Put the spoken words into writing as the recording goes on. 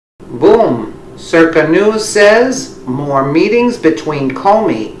Boom. Circa News says more meetings between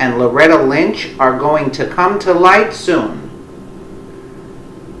Comey and Loretta Lynch are going to come to light soon.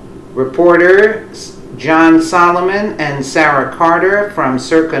 Reporters John Solomon and Sarah Carter from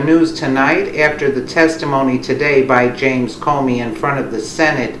Circa News Tonight, after the testimony today by James Comey in front of the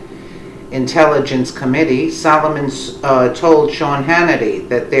Senate Intelligence Committee. Solomon told Sean Hannity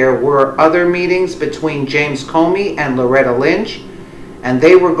that there were other meetings between James Comey and Loretta Lynch, and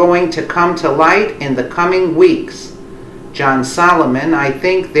they were going to come to light in the coming weeks. John Solomon: I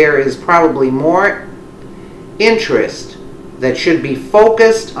think there is probably more interest that should be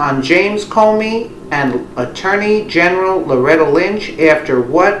focused on James Comey and Attorney General Loretta Lynch after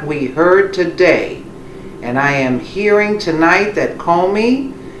what we heard today. And I am hearing tonight that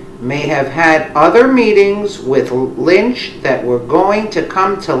Comey may have had other meetings with Lynch that were going to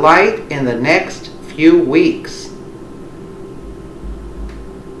come to light in the next few weeks.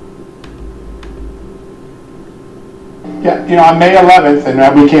 Yeah, on May 11th,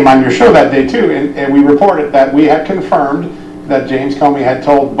 and we came on your show that day too, and we reported that we had confirmed that James Comey had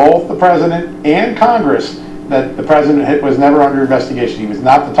told both the President and Congress that the President was never under investigation. He was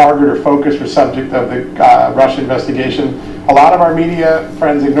not the target or focus or subject of the Russia investigation. A lot of our media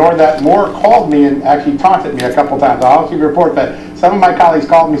friends ignored that. More called me and actually taunted me a couple times. I'll actually report that some of my colleagues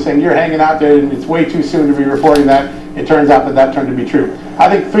called me saying, you're hanging out there and it's way too soon to be reporting that. It turns out that that turned to be true. I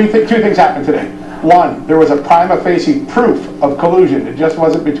think two things happened today. One, there was a prima facie proof of collusion. It just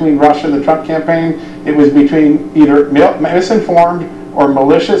wasn't between Russia and the Trump campaign. It was between either misinformed or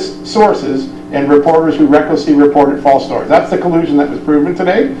malicious sources and reporters who recklessly reported false stories. That's the collusion that was proven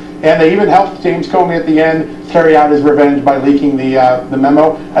today. And they even helped James Comey at the end carry out his revenge by leaking the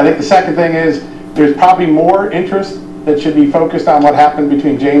memo. I think the second thing is there's probably more interest that should be focused on what happened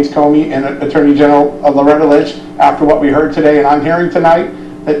between James Comey and Attorney General Loretta Lynch after what we heard today. And I'm hearing tonight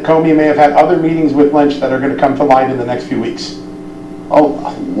that Comey may have had other meetings with Lynch that are going to come to light in the next few weeks. Oh,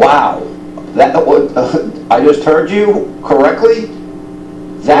 wow. I just heard you correctly?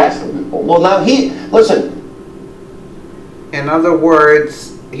 That's, well, now listen. In other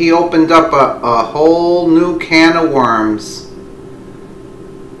words, he opened up a whole new can of worms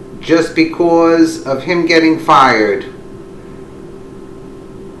just because of him getting fired.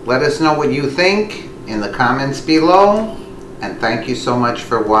 Let us know what you think in the comments below. And thank you so much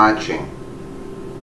for watching.